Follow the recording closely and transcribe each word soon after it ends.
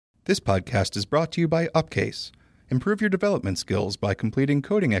This podcast is brought to you by Upcase. Improve your development skills by completing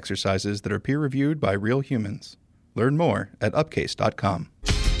coding exercises that are peer-reviewed by real humans. Learn more at upcase.com.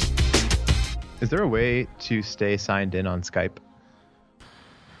 Is there a way to stay signed in on Skype?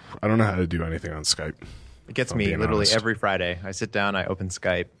 I don't know how to do anything on Skype. It gets me literally every Friday. I sit down, I open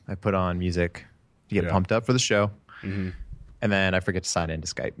Skype, I put on music to get pumped up for the show, and then I forget to sign into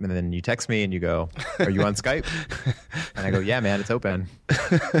Skype. And then you text me and you go, "Are you on Skype?" And I go, "Yeah, man, it's open."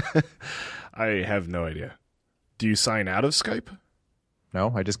 I have no idea. Do you sign out of Skype?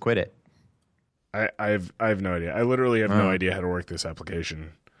 No, I just quit it. I have no idea. I literally have no idea how to work this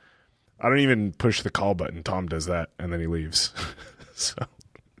application. I don't even push the call button. Tom does that, and then he leaves. So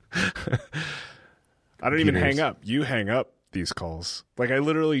I don't even hang up. You hang up these calls. Like I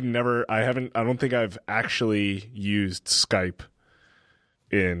literally never. I don't think I've actually used Skype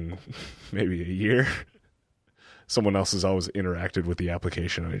in maybe a year. Someone else has always interacted with the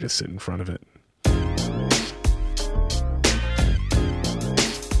application, and I just sit in front of it.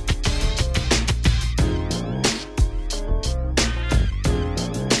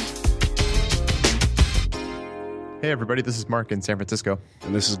 Hey, everybody, this is Mark in San Francisco.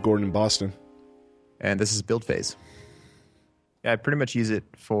 And this is Gordon in Boston. And this is Build Phase. Yeah, I pretty much use it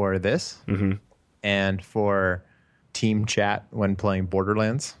for this and for team chat when playing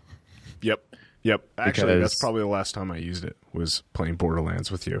Borderlands. Yep. Actually, that's probably the last time I used it, was playing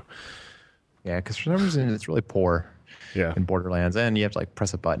Borderlands with you. Yeah, because for some reason it's really poor in Borderlands, and you have to like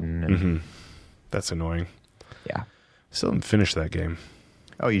press a button. And That's annoying. Yeah. Still haven't finished that game.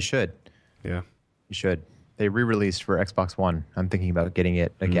 Oh, you should. Yeah. You should. They re-released for Xbox One. I'm thinking about getting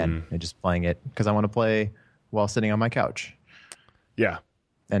it again and just playing it because I want to play while sitting on my couch. Yeah.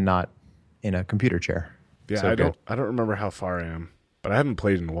 And not in a computer chair. Yeah, So I don't remember how far I am, but I haven't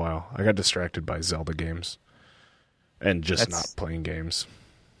played in a while. I got distracted by Zelda games and just not playing games.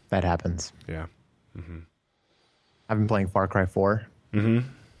 That happens. Yeah. I've been playing Far Cry 4.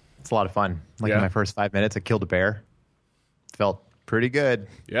 It's a lot of fun. Like in my first 5 minutes, I killed a bear. Felt pretty good.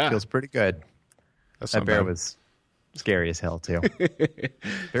 Yeah. Feels pretty good. That bear was scary as hell, too.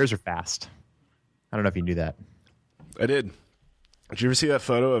 Bears are fast. I don't know if you knew that. I did. Did you ever see that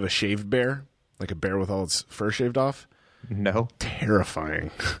photo of a shaved bear? Like a bear with all its fur shaved off? No.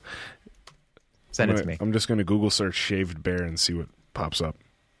 Terrifying. Send it to me. I'm just going to Google search shaved bear and see what pops up.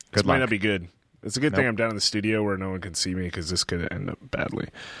 This Good might luck. not be good. It's a good thing I'm down in the studio where no one can see me because this could end up badly.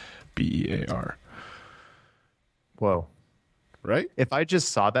 BEAR. Whoa. Right? If I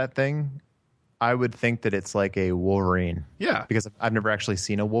just saw that thing, I would think that it's like a Wolverine. Yeah. Because I've never actually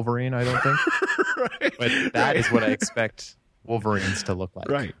seen a Wolverine, I don't think. Right. But that is what I expect Wolverines to look like.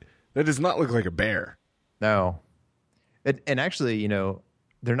 Right. That does not look like a bear. No. And actually, you know,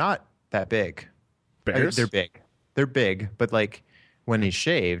 they're not that big. Bears? They're big. They're big, but like when he's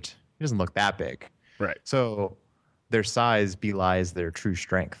shaved, he doesn't look that big. Right. So their size belies their true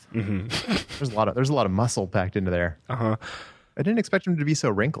strength. There's a lot of muscle packed into there. I didn't expect him to be so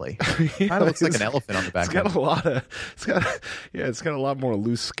wrinkly. Kind of looks like an elephant on the back. It's got a lot more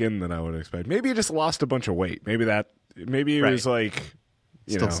loose skin than I would expect. Maybe he just lost a bunch of weight. Maybe it was like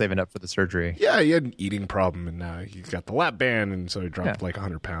still saving up for the surgery. Yeah, he had an eating problem, and now he's got the lap band, and so he dropped like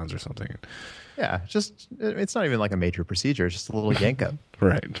 100 pounds or something. Yeah, it's not even like a major procedure. It's just a little yank up.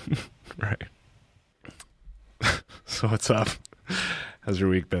 Right. So what's up? How's your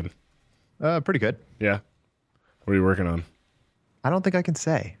week been? Pretty good. Yeah. What are you working on? I don't think I can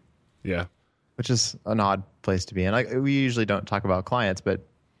say. Yeah. Which is an odd place to be in. We usually don't talk about clients, but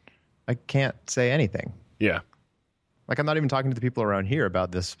I can't say anything. Yeah. Like, I'm not even talking to the people around here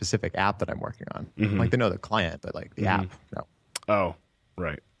about this specific app that I'm working on. Like, they know the client, but like the app, no. Oh,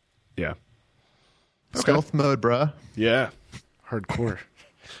 right. Yeah. Stealth mode, bruh. Yeah. Hardcore.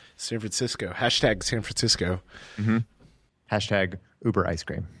 San Francisco. Hashtag San Francisco. Hashtag Uber ice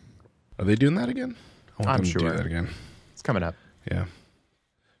cream. Are they doing that again? I want I'm them sure. to do that again. It's coming up. Yeah.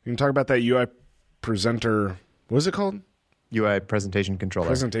 You can talk about that UI presenter. What is it called? UI presentation controller.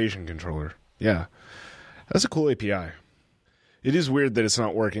 Presentation controller. Yeah. That's a cool API. It is weird that it's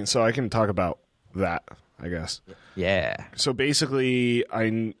not working, so I can talk about that, I guess. Yeah. So basically,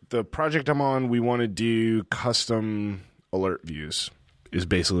 the project I'm on, we want to do custom alert views, is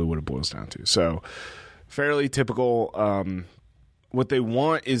basically what it boils down to. So fairly typical. What they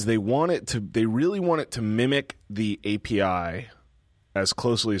want is they really want it to mimic the API as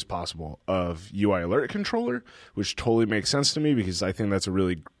closely as possible of UI Alert Controller, which totally makes sense to me because I think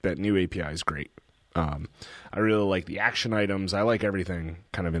that new API is great. I really like the action items. I like everything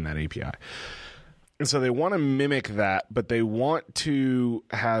kind of in that API. And so they want to mimic that, but they want to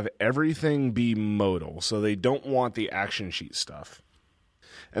have everything be modal. So they don't want the action sheet stuff.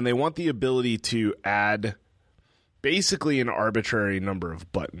 and they want the ability to add basically an arbitrary number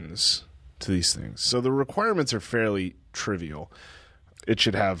of buttons to these things. So the requirements are fairly trivial. It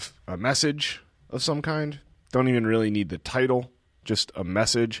should have a message of some kind. Don't even really need the title, just a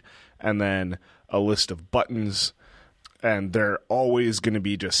message, and then a list of buttons, and they're always going to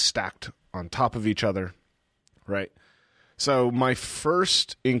be just stacked on top of each other, right? So my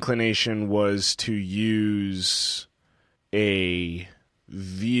first inclination was to use a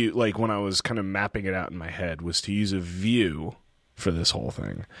view, like when I was kind of mapping it out in my head, was to use a view for this whole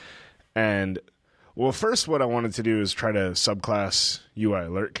thing. And well, first what I wanted to do is try to subclass UI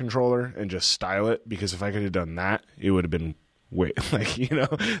alert controller and just style it, because if I could have done that, it would have been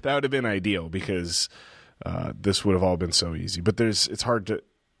that would have been ideal, because this would have all been so easy. But it's hard to,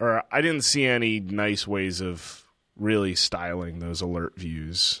 or I didn't see any nice ways of really styling those alert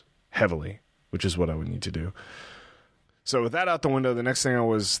views heavily, which is what I would need to do. So with that out the window, the next thing I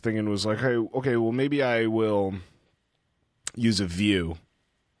was thinking was like, hey, okay, well, maybe I will use a view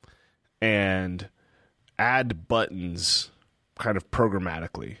and add buttons kind of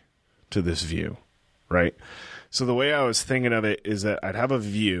programmatically to this view, right? So the way I was thinking of it is that I'd have a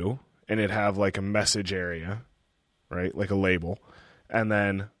view and it'd have like a message area, right? Like a label, and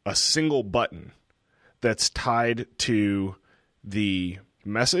then a single button that's tied to the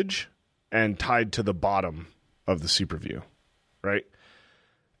message and tied to the bottom of the super view, right?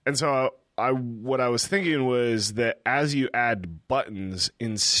 And so what I was thinking was that as you add buttons,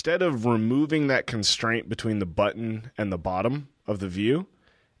 instead of removing that constraint between the button and the bottom of the view,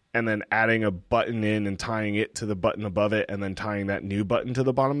 and then adding a button in and tying it to the button above it, and then tying that new button to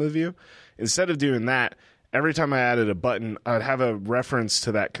the bottom of the view, instead of doing that, every time I added a button, I'd have a reference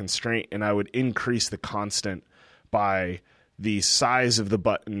to that constraint, and I would increase the constant by the size of the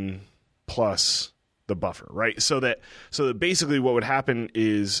button plus the buffer, right? So that basically what would happen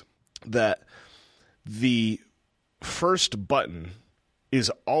is that the first button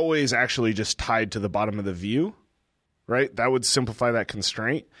is always actually just tied to the bottom of the view, right? That would simplify that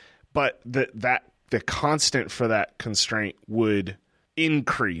constraint, but the constant for that constraint would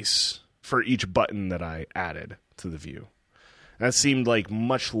increase for each button that I added to the view. That seemed like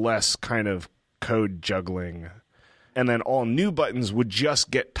much less kind of code juggling. And then all new buttons would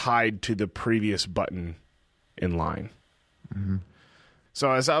just get tied to the previous button in line. Mm-hmm.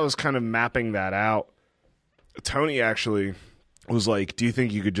 So as I was kind of mapping that out, Tony actually was like, do you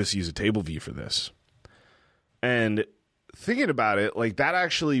think you could just use a table view for this? And thinking about it, like that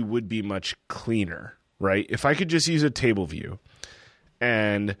actually would be much cleaner, right? If I could just use a table view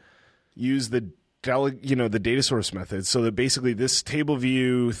and use the data source method, so that basically this table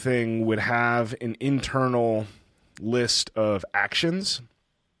view thing would have an internal list of actions.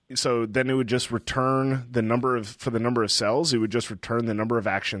 So then it would just return the number of cells. It would just return the number of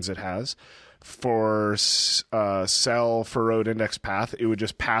actions it has. For cell for road index path, it would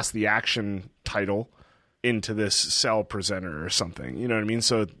just pass the action title into this cell presenter or something. You know what I mean?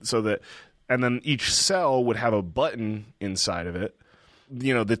 So that, and then each cell would have a button inside of it.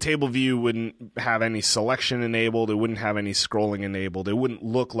 You know, the table view wouldn't have any selection enabled. It wouldn't have any scrolling enabled. It wouldn't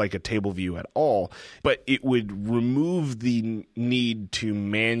look like a table view at all, but it would remove the need to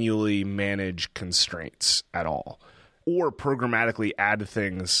manually manage constraints at all, or programmatically add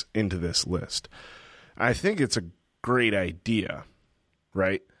things into this list. I think it's a great idea,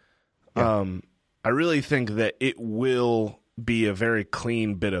 right? Yeah. I really think that it will be a very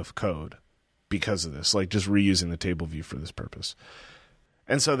clean bit of code because of this, like just reusing the table view for this purpose.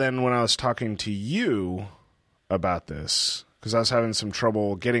 And so then when I was talking to you about this, because I was having some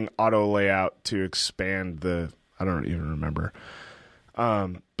trouble getting auto layout to expand I don't even remember.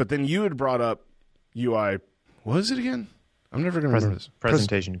 But then you had brought up UI, what is it again? I'm never going to remember this.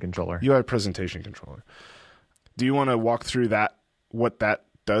 Presentation controller. UI presentation controller. Do you want to walk through what that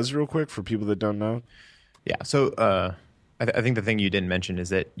does real quick for people that don't know? Yeah. So I think the thing you didn't mention is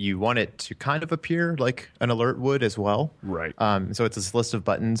that you want it to kind of appear like an alert would as well. Right. So it's this list of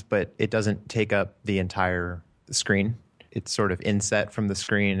buttons, but it doesn't take up the entire screen. It's sort of inset from the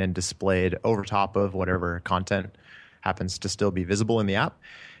screen and displayed over top of whatever content happens to still be visible in the app.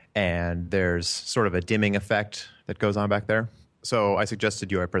 And there's sort of a dimming effect that goes on back there. So I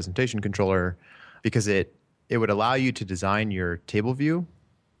suggested UI presentation controller because it would allow you to design your table view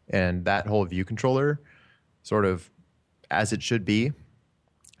and that whole view controller sort of as it should be,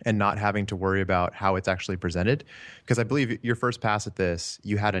 and not having to worry about how it's actually presented. Because I believe your first pass at this,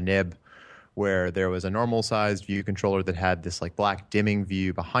 you had a nib where there was a normal sized view controller that had this like black dimming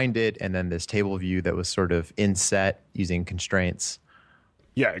view behind it, and then this table view that was sort of inset using constraints.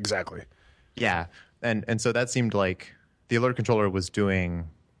 Yeah, exactly. Yeah. And so that seemed like the alert controller was doing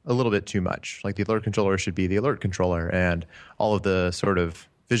a little bit too much. Like the alert controller should be the alert controller, and all of the sort of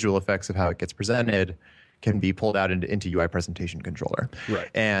visual effects of how it gets presented can be pulled out into UI presentation controller. Right.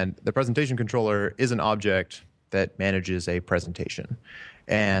 And the presentation controller is an object that manages a presentation.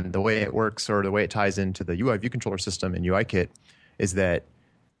 And the way it works, or the way it ties into the UI view controller system in UIKit, is that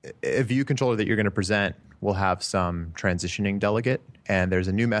a view controller that you're going to present will have some transitioning delegate, and there's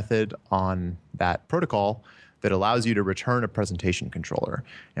a new method on that protocol that allows you to return a presentation controller.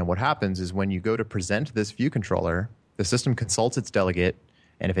 And what happens is when you go to present this view controller, the system consults its delegate,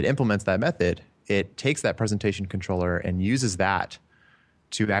 and if it implements that method, it takes that presentation controller and uses that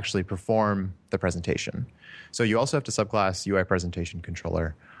to actually perform the presentation. So you also have to subclass UI presentation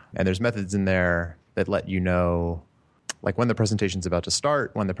controller, and there's methods in there that let you know like when the presentation's about to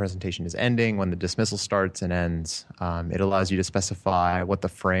start, when the presentation is ending, when the dismissal starts and ends. It allows you to specify what the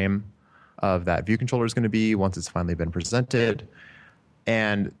frame of that view controller is going to be once it's finally been presented.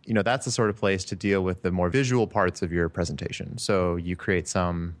 And that's the sort of place to deal with the more visual parts of your presentation. So you create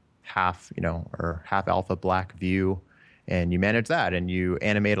some half alpha black view, and you manage that, and you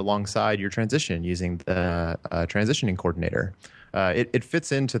animate alongside your transition using the transitioning coordinator. It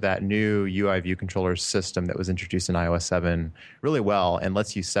fits into that new UI view controller system that was introduced in iOS 7 really well, and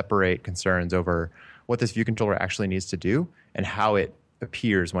lets you separate concerns over what this view controller actually needs to do and how it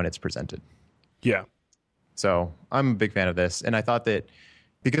appears when it's presented. Yeah. So I'm a big fan of this, and I thought that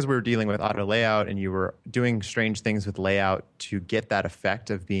because we were dealing with auto layout and you were doing strange things with layout to get that effect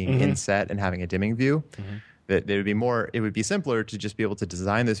of being inset and having a dimming view, that it would be simpler to just be able to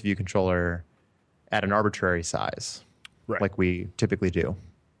design this view controller at an arbitrary size, right, like we typically do,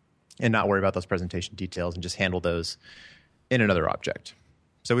 and not worry about those presentation details and just handle those in another object.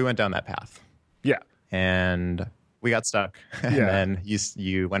 So we went down that path. Yeah. And we got stuck, and then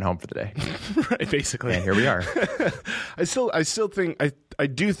you went home for the day. Right, basically. And here we are. I still think I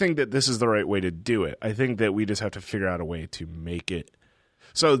do think that this is the right way to do it. I think that we just have to figure out a way to make it.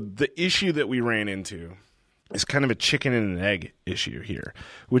 So the issue that we ran into is kind of a chicken and an egg issue here,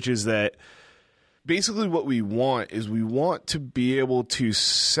 which is that basically what we want is we want to be able to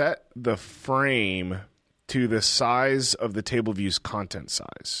set the frame to the size of the table view's content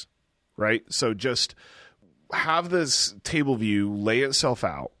size, right? So just have this table view lay itself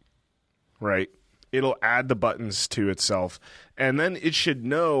out, right? It'll add the buttons to itself, and then it should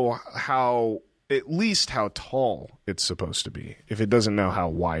know at least how tall it's supposed to be, if it doesn't know how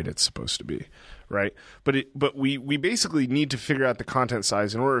wide it's supposed to be, right? But we basically need to figure out the content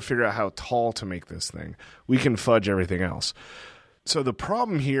size in order to figure out how tall to make this thing. We can fudge everything else. So the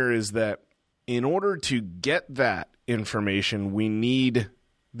problem here is that in order to get that information, we need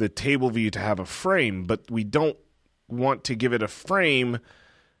the table view to have a frame, but we don't want to give it a frame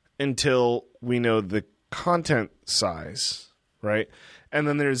until we know the content size, right? And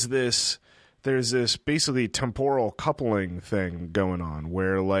then there's this basically temporal coupling thing going on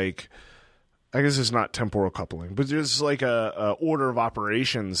where, like, I guess it's not temporal coupling, but there's like a order of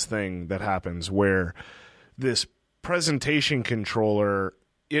operations thing that happens where this presentation controller,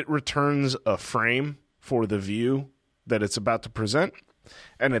 it returns a frame for the view that it's about to present.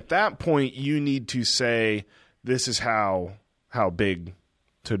 And at that point, you need to say, this is how big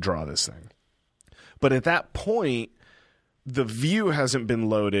to draw this thing. But at that point, the view hasn't been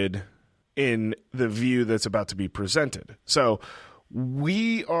loaded in the view that's about to be presented. So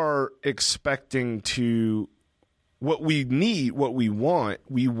we are expecting what we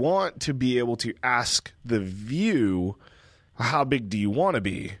want to be able to ask the view, how big do you want to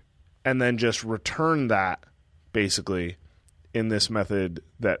be? And then just return that basically in this method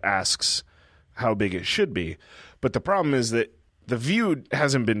that asks how big it should be. But the problem is that the view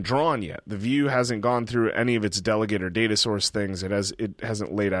hasn't been drawn yet. The view hasn't gone through any of its delegate or data source things. It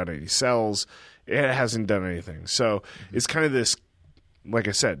hasn't laid out any cells. It hasn't done anything. So it's kind of this, like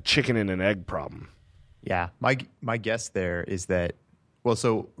I said, chicken and an egg problem. Yeah. My guess there is that, well,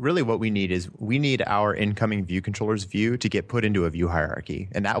 so really what we need our incoming view controller's view to get put into a view hierarchy,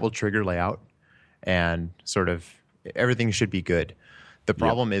 and that will trigger layout, and sort of everything should be good. The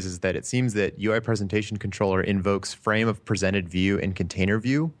problem is that it seems that UI presentation controller invokes frame of presented view and container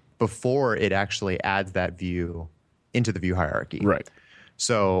view before it actually adds that view into the view hierarchy. Right.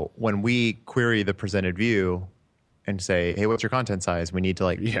 So when we query the presented view and say, "Hey, what's your content size?" We need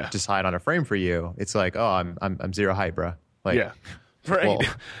to decide on a frame for you. It's like, "Oh, I'm 0 height, bro." Like, yeah. Right.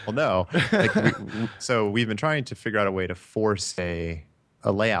 Well, no. Like so we've been trying to figure out a way to force a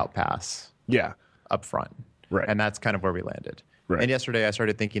layout pass. Yeah. Up front. Right. And that's kind of where we landed. Right. And yesterday I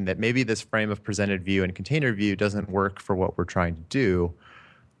started thinking that maybe this frame of presented view and container view doesn't work for what we're trying to do,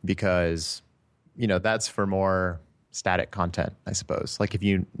 because, that's for more static content, I suppose. Like if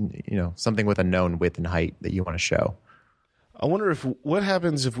you something with a known width and height that you want to show. I wonder what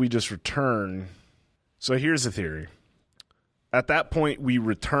happens if we just return. So here's the theory. At that point, we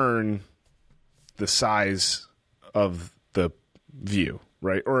return the size of the view,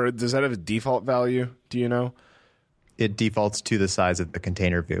 right? Or does that have a default value? Do you know? It defaults to the size of the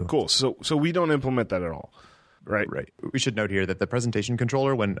container view. Cool. So we don't implement that at all, right? Right. We should note here that the presentation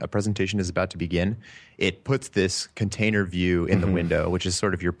controller, when a presentation is about to begin, it puts this container view in the window, which is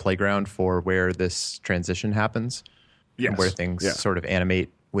sort of your playground for where this transition happens. Yes. And where things sort of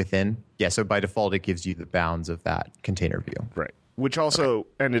animate within. Yeah, so by default, it gives you the bounds of that container view. Right. Which also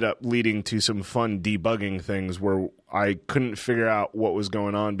ended up leading to some fun debugging things where I couldn't figure out what was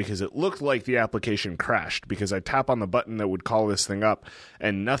going on because it looked like the application crashed because I tap on the button that would call this thing up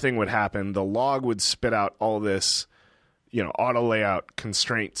and nothing would happen. The log would spit out all this, auto layout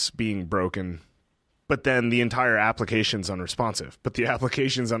constraints being broken. But then the entire application's unresponsive. But the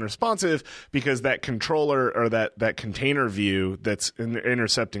application's unresponsive because that controller or that container view that's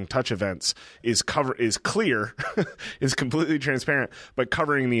intercepting touch events is clear, is completely transparent, but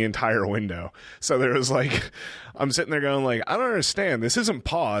covering the entire window. So there was I'm sitting there going I don't understand. This isn't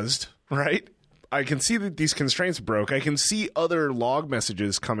paused, right? I can see that these constraints broke. I can see other log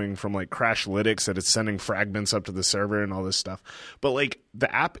messages coming from Crashlytics that it's sending fragments up to the server and all this stuff. But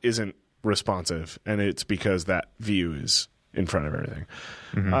the app isn't responsive, and it's because that view is in front of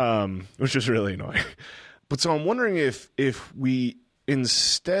everything, which is really annoying. But so I'm wondering if we,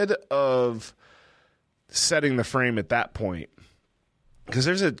 instead of setting the frame at that point, because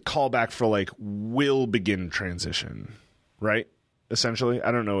there's a callback for will begin transition, right? Essentially,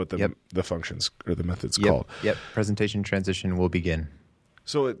 I don't know what the functions or the method's called. Yep, presentation transition will begin.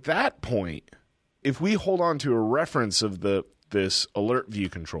 So at that point, if we hold on to a reference of this alert view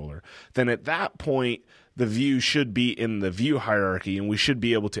controller, then at that point the view should be in the view hierarchy and we should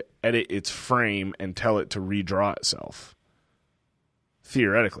be able to edit its frame and tell it to redraw itself.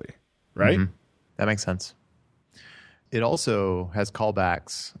 Theoretically, right? Mm-hmm. That makes sense. It also has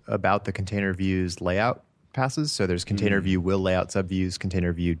callbacks about the container view's layout passes. So there's container view will layout subviews,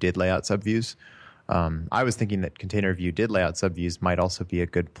 container view did layout subviews. I was thinking that container view did layout subviews might also be a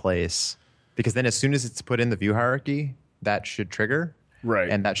good place because then as soon as it's put in the view hierarchy, that should trigger, right?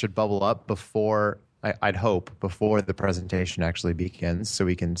 And that should bubble up before, I'd hope, before the presentation actually begins, so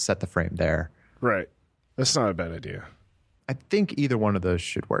we can set the frame there. Right. That's not a bad idea. I think either one of those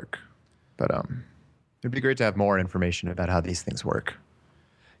should work, but it'd be great to have more information about how these things work.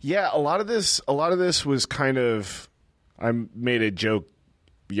 Yeah, a lot of this was kind of. I made a joke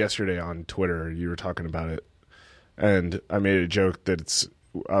yesterday on Twitter. You were talking about it, and I made a joke that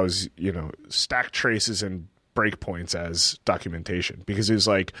I was stack traces and breakpoints as documentation because it was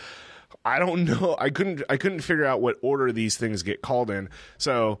I don't know. I couldn't figure out what order these things get called in.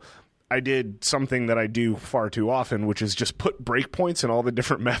 So I did something that I do far too often, which is just put breakpoints in all the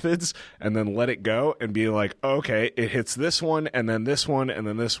different methods and then let it go and be okay, it hits this one and then this one and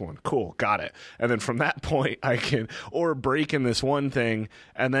then this one. Cool, got it. And then from that point I can break in this one thing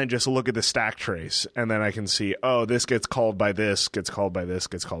and then just look at the stack trace and then I can see, this gets called by this, gets called by this,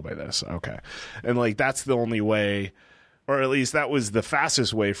 gets called by this. Okay. And that's the only way, or at least that was the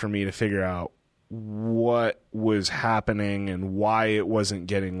fastest way for me to figure out what was happening and why it wasn't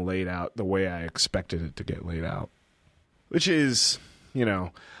getting laid out the way I expected it to get laid out. Which is,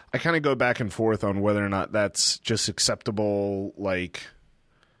 I kind of go back and forth on whether or not that's just acceptable,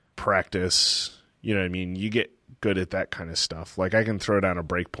 practice. You know what I mean? You get good at that kind of stuff. I can throw down a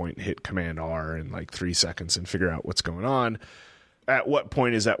breakpoint and hit Command R in 3 seconds and figure out what's going on. At what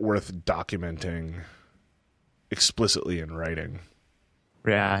point is that worth documenting explicitly in writing?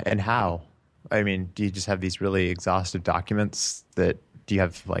 Yeah, and how? I mean, do you just have these really exhaustive documents do you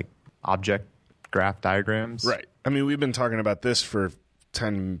have object graph diagrams? Right. I mean, we've been talking about this for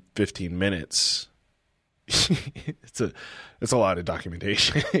 10, 15 minutes. It's a lot of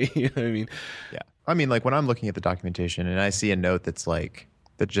documentation. You know what I mean? Yeah. I mean, when I'm looking at the documentation and I see a note that's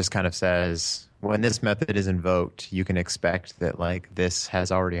that just kind of says, when this method is invoked, you can expect that this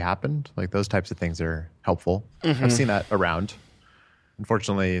has already happened. Those types of things are helpful. Mm-hmm. I've seen that around.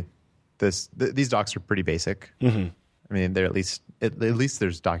 Unfortunately, these docs are pretty basic. Mm-hmm. I mean, they're at least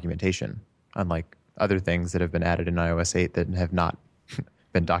there's documentation, unlike other things that have been added in iOS 8 that have not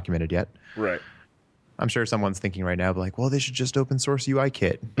been documented yet. Right. I'm sure someone's thinking right now, well, they should just open source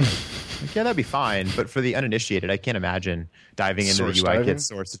UIKit. Yeah, that'd be fine. But for the uninitiated, I can't imagine diving into the UIKit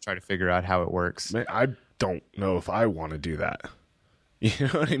source to try to figure out how it works. Man, I don't know if I want to do that. You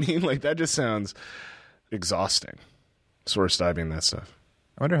know what I mean? That just sounds exhausting. Source diving that stuff.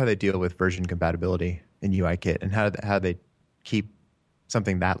 I wonder how they deal with version compatibility. in UIKit, and how they keep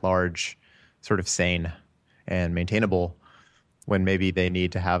something that large sort of sane and maintainable when maybe they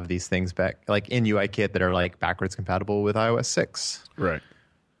need to have these things back, like in UIKit, that are like backwards compatible with iOS 6. Right.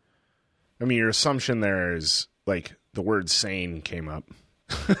 I mean, your assumption there is like the word sane came up.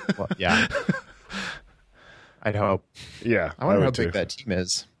 Well, yeah. I'd hope. Yeah. I wonder how big that team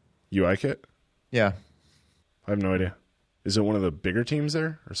is. UIKit? Yeah. I have no idea. Is it one of the bigger teams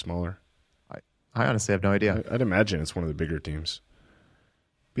there or smaller? I honestly have no idea. I'd imagine it's one of the bigger teams.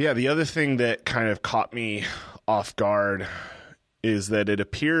 But yeah, the other thing that kind of caught me off guard is that it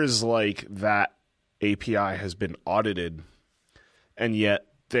appears like that API has been audited, and yet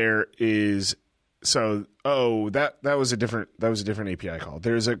there is that was a different API call.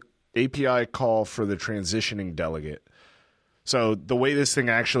 There's a API call for the transitioning delegate. So the way this thing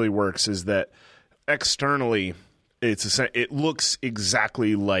actually works is that externally it looks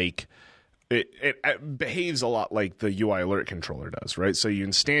exactly like it behaves a lot like the UI alert controller does, right? So you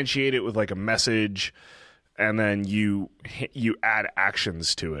instantiate it with like a message, and then you add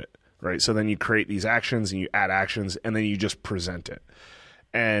actions to it, right? So then you create these actions and you add actions, and then you just present it.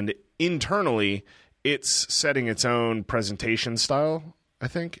 And internally, it's setting its own presentation style, I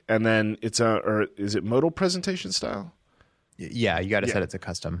think, and then or is it modal presentation style? Yeah, you got to set it to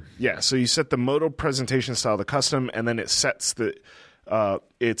custom. Yeah, so you set the modal presentation style to custom, and then it sets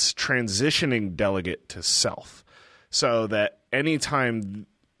its transitioning delegate to self, so that anytime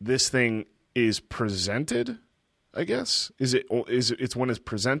this thing is presented, I guess it's when it's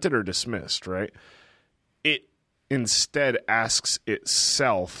presented or dismissed, right? It instead asks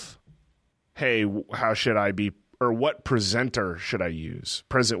itself, "Hey, how should I be?" Or what presenter should I use?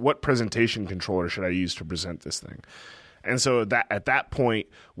 What presentation controller should I use to present this thing? And so at that point,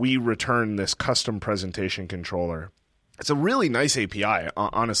 we return this custom presentation controller. It's a really nice API,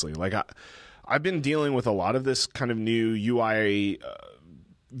 honestly. Like I've been dealing with a lot of this kind of new UI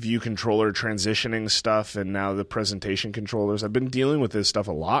view controller transitioning stuff, and now the presentation controllers. I've been dealing with this stuff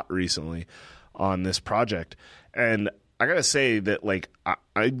a lot recently on this project, and I gotta say that like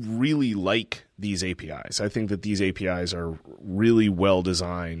I really like these APIs. I think that these APIs are really well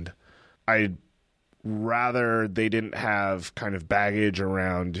designed. I'd rather they didn't have kind of baggage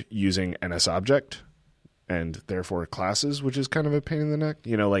around using NSObject and therefore classes, which is kind of a pain in the neck.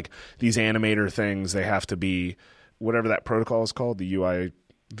 You know, like these animator things, they have to be whatever that protocol is called, the UI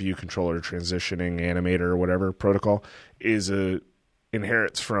view controller transitioning animator or whatever protocol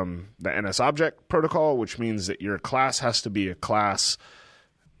inherits from the NSObject protocol, which means that your class has to be a class.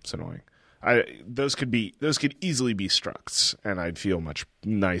 It's annoying. Those could easily be structs, and I'd feel much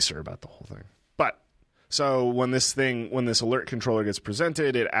nicer about the whole thing. But so when this alert controller gets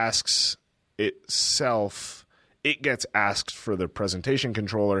presented, it asks itself, it gets asked for the presentation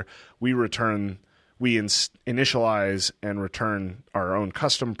controller. We initialize and return our own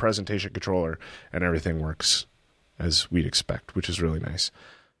custom presentation controller, and everything works as we'd expect, which is really nice.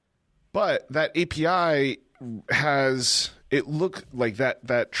 But that API it look like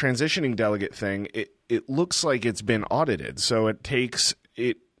that transitioning delegate thing, it looks like it's been audited. So it takes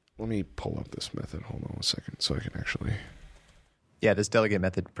it. Let me pull up this method. Hold on a second so I can actually. Yeah, this delegate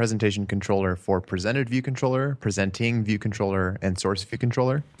method, presentation controller for presented view controller, presenting view controller, and source view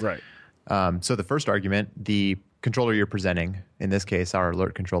controller. Right. So the first argument, the controller you're presenting, in this case, our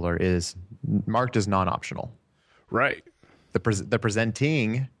alert controller, is marked as non-optional. Right. The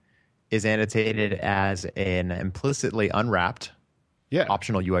presenting is annotated as an implicitly unwrapped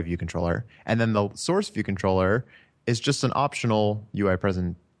optional UI view controller. And then the source view controller is just an optional UI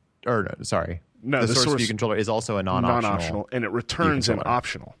present. Or, sorry. No, the source view controller is also a non-optional. And it returns an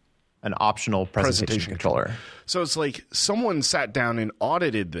optional. An optional presentation controller. So it's like someone sat down and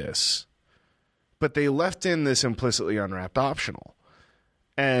audited this, but they left in this implicitly unwrapped optional.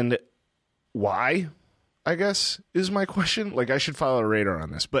 And why, I guess, is my question. Like, I should file a radar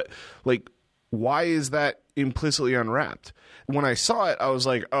on this. But, like, why is that implicitly unwrapped? When I saw it, I was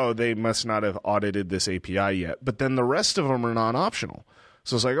like, oh, they must not have audited this API yet. But then the rest of them are non-optional.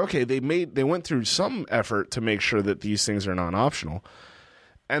 So it's like, okay, they went through some effort to make sure that these things are non-optional.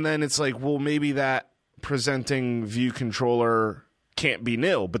 And then it's like, well, maybe that presenting view controller can't be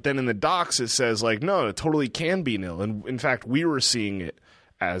nil. But then in the docs, it says, like, no, it totally can be nil. And in fact, we were seeing it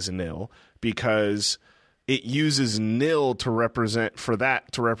as nil because it uses nil to represent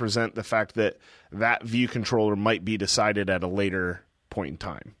the fact that that view controller might be decided at a later point in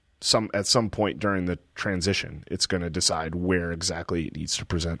time. At some point during the transition, it's going to decide where exactly it needs to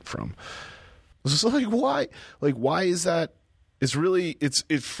present from. So like, why? Like, why is that? It's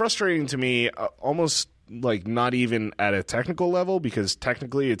frustrating to me, almost like not even at a technical level, because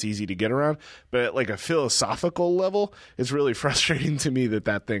technically it's easy to get around, but at like a philosophical level, it's really frustrating to me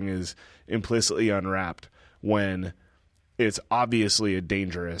that thing is implicitly unwrapped when it's obviously a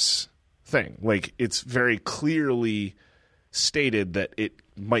dangerous thing. Like, it's very clearly stated that it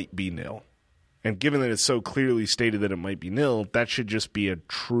might be nil. And given that it's so clearly stated that it might be nil, that should just be a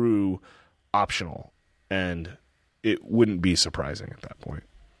true optional. And it wouldn't be surprising at that point.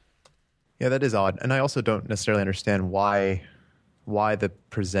 Yeah, that is odd. And I also don't necessarily understand why the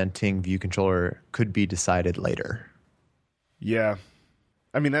presenting view controller could be decided later. Yeah.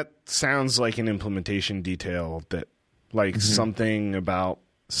 I mean, that sounds like an implementation detail that, like, something about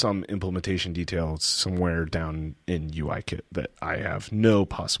some implementation detail somewhere down in UIKit that I have no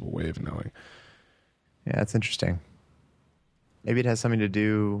possible way of knowing. Yeah, that's interesting. Maybe it has something to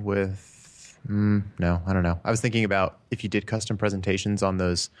do with... no, I don't know. I was thinking about if you did custom presentations on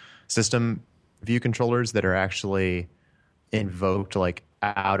those system view controllers that are actually invoked like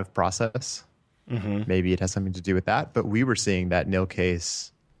out of process. Maybe it has something to do with that. But we were seeing that nil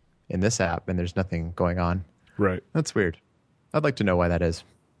case in this app, and there's nothing going on. Right. That's weird. I'd like to know why that is.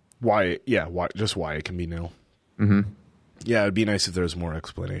 Why it can be nil. Yeah, it'd be nice if there was more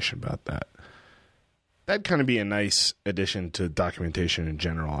explanation about that. That'd kind of be a nice addition to documentation in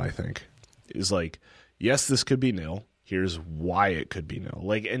general, I think. Is like, yes, this could be nil. Here's why it could be nil.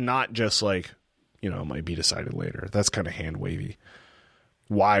 Like, and not just like, it might be decided later. That's kind of hand wavy.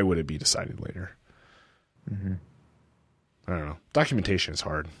 Why would it be decided later? I don't know. Documentation is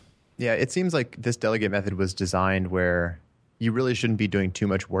hard. Yeah, it seems like this delegate method was designed where you really shouldn't be doing too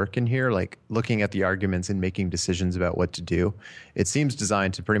much work in here, like looking at the arguments and making decisions about what to do. It seems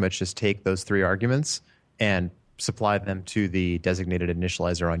designed to pretty much just take those 3 arguments and supply them to the designated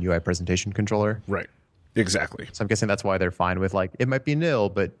initializer on UI presentation controller. Right. Exactly. So I'm guessing that's why they're fine with like, it might be nil,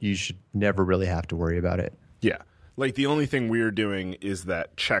 but you should never really have to worry about it. Yeah. Like, the only thing we're doing is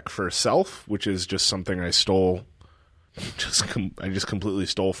that check for self, which is just something I stole. I just completely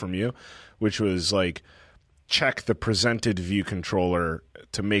stole from you, which was like, check the presented view controller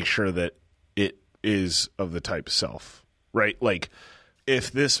to make sure that it is of the type self, right? Like,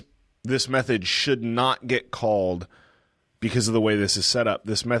 if this method should not get called because of the way this is set up,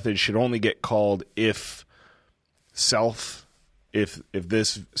 this method should only get called if self, if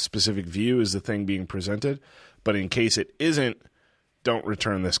this specific view is the thing being presented. But in case it isn't, don't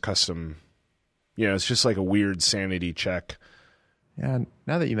return this custom. It's just like a weird sanity check. Yeah,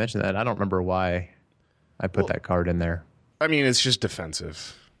 now that you mention that, I don't remember why I put that card in there. I mean, it's just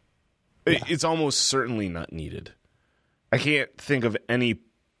defensive. Yeah. It's almost certainly not needed. I can't think of any,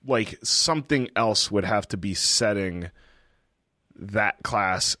 like, something else would have to be setting that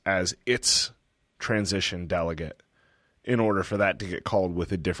class as its transition delegate in order for that to get called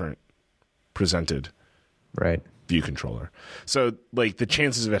with a different presented view controller. So, like, the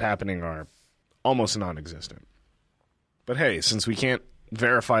chances of it happening are almost non-existent. But hey, since we can't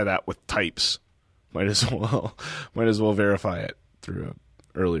verify that with types, might as well verify it through an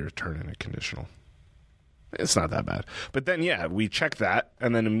earlier turn in a conditional. It's not that bad. But then, yeah, we check that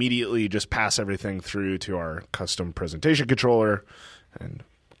and then immediately just pass everything through to our custom presentation controller and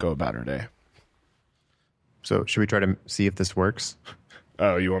go about our day. So should we try to see if this works?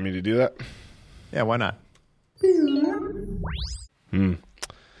 Oh, you want me to do that? Yeah, why not?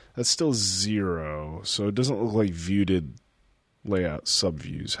 That's still 0, so it doesn't look like viewed layout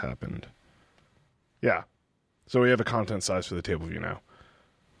subviews happened. Yeah. So we have a content size for the table view now.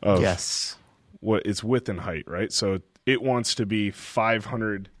 Yes. What it's width and height, right? So it wants to be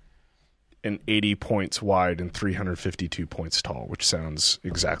 580 points wide and 352 points tall, which sounds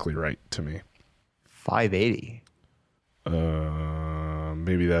exactly right to me. 580.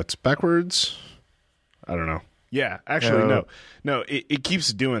 Maybe that's backwards. I don't know. Yeah, actually, no. It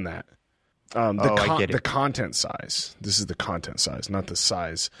keeps doing that. I get it. The content size. This is the content size, not the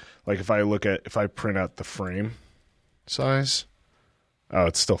size. Like if I print out the frame size,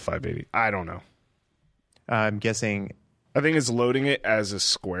 it's still 580. I don't know. I'm guessing. I think it's loading it as a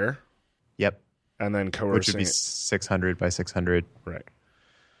square. Yep. And then coercing which would be 600 by 600. Right.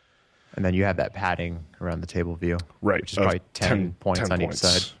 And then you have that padding around the table view. Right. Which is probably 10 points on each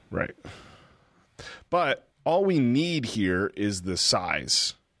side. Right. But all we need here is the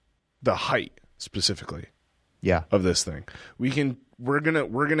size, the height specifically. Yeah. Of this thing. We're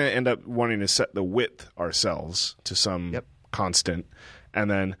gonna end up wanting to set the width ourselves to some constant,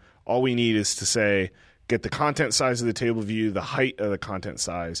 and then all we need is to say get the content size of the table view, the height of the content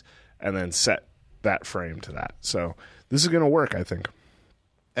size, and then set that frame to that. So this is gonna work, I think.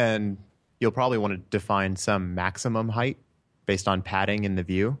 And you'll probably want to define some maximum height based on padding in the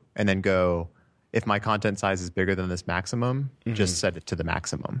view, and then go, if my content size is bigger than this maximum, just set it to the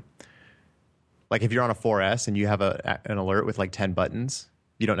maximum. Like if you're on a 4S and you have an alert with like 10 buttons,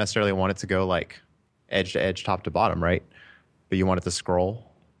 you don't necessarily want it to go like edge to edge, top to bottom, right? But you want it to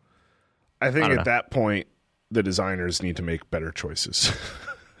scroll. I think at that point, the designers need to make better choices.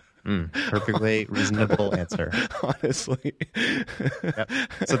 Perfectly reasonable answer. Honestly. Yep.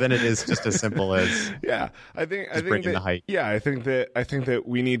 So then it is just as simple as I think bringing the height. Yeah, I think that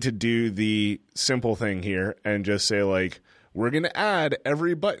we need to do the simple thing here and just say like, we're going to add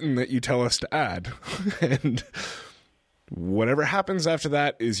every button that you tell us to add, and whatever happens after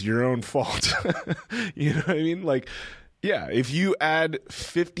that is your own fault. You know what I mean? Like, yeah, if you add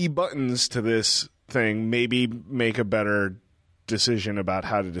 50 buttons to this thing, maybe make a better decision about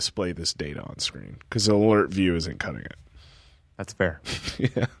how to display this data on screen, because the alert view isn't cutting it. That's fair.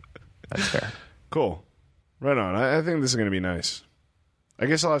 Yeah, that's fair. Cool. Right on. I think this is going to be nice. I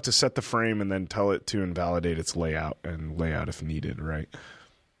guess I'll have to set the frame and then tell it to invalidate its layout and layout if needed, right?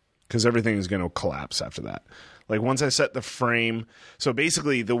 Because everything is going to collapse after that. Like once I set the frame, so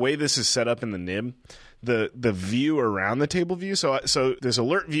basically the way this is set up in the nib, the view around the table view. So this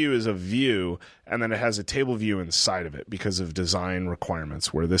alert view is a view, and then it has a table view inside of it because of design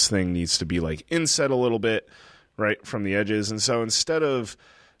requirements, where this thing needs to be like inset a little bit, right, from the edges. And so instead of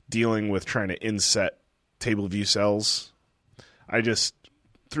dealing with trying to inset table view cells, I just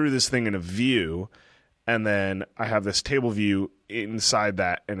threw this thing in a view, and then I have this table view inside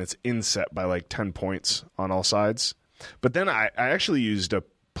that, and it's inset by like 10 points on all sides. But then I actually used a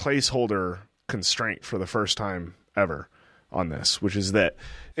placeholder constraint for the first time ever on this, which is that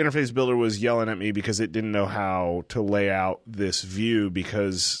Interface Builder was yelling at me because it didn't know how to lay out this view,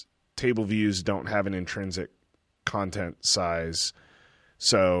 because table views don't have an intrinsic content size.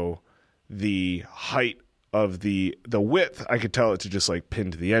 So the height of the width, I could tell it to just like pin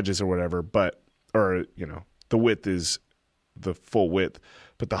to the edges or whatever, but, or, you know, the width is the full width,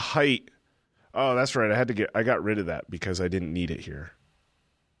 but the height, oh, that's right. I got rid of that because I didn't need it here.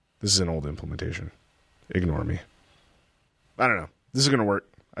 This is an old implementation. Ignore me. I don't know. This is going to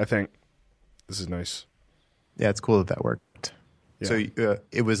work, I think. This is nice. Yeah, it's cool that worked. Yeah. So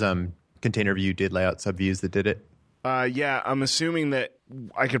it was Container View did layout subviews that did it? Yeah, I'm assuming that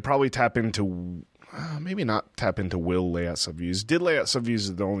I could probably tap into, maybe not tap into will layout subviews. Did layout subviews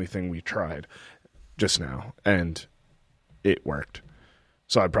is the only thing we tried just now, and it worked.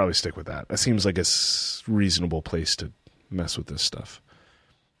 So I'd probably stick with that. That seems like a reasonable place to mess with this stuff.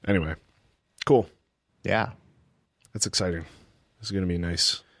 Anyway, cool. Yeah. That's exciting. This is going to be a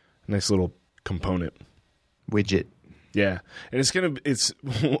nice little component. Widget. Yeah. And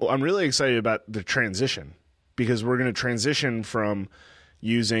I'm really excited about the transition, because we're going to transition from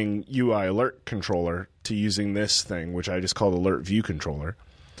using UI Alert Controller to using this thing, which I just called Alert View Controller.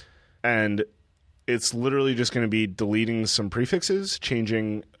 And it's literally just going to be deleting some prefixes,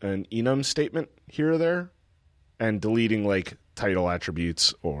 changing an enum statement here or there, and deleting like title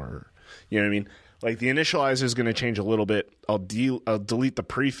attributes, or, you know what I mean? Like the initializer is going to change a little bit. I'll delete the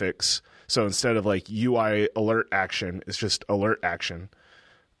prefix. So instead of like UI alert action, it's just alert action.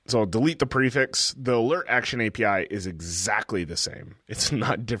 So I'll delete the prefix. The alert action API is exactly the same. It's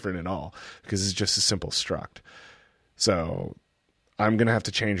not different at all, because it's just a simple struct. So I'm going to have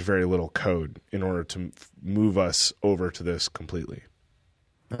to change very little code in order to move us over to this completely.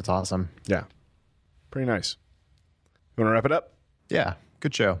 That's awesome. Yeah. Pretty nice. You want to wrap it up? Yeah.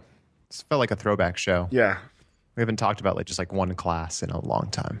 Good show. This felt like a throwback show. Yeah. We haven't talked about like just like one class in a long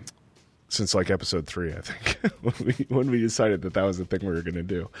time. Since like episode 3, I think, when we decided that was the thing we were going to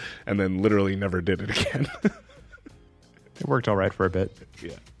do, and then literally never did it again. It worked all right for a bit.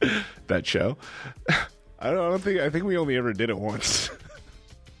 Yeah. That show. I think we only ever did it once.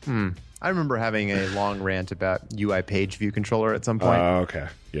 I remember having a long rant about UI page view controller at some point. Okay.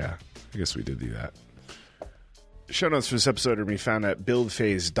 Yeah. I guess we did do that. Show notes for this episode are being found at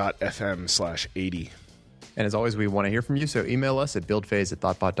buildphase.fm/80. And as always, we want to hear from you, so email us at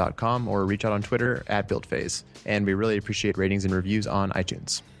buildphase@thoughtbot.com or reach out on Twitter at buildphase. And we really appreciate ratings and reviews on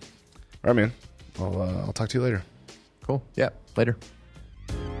iTunes. All right, man. I'll talk to you later. Cool. Yeah, later.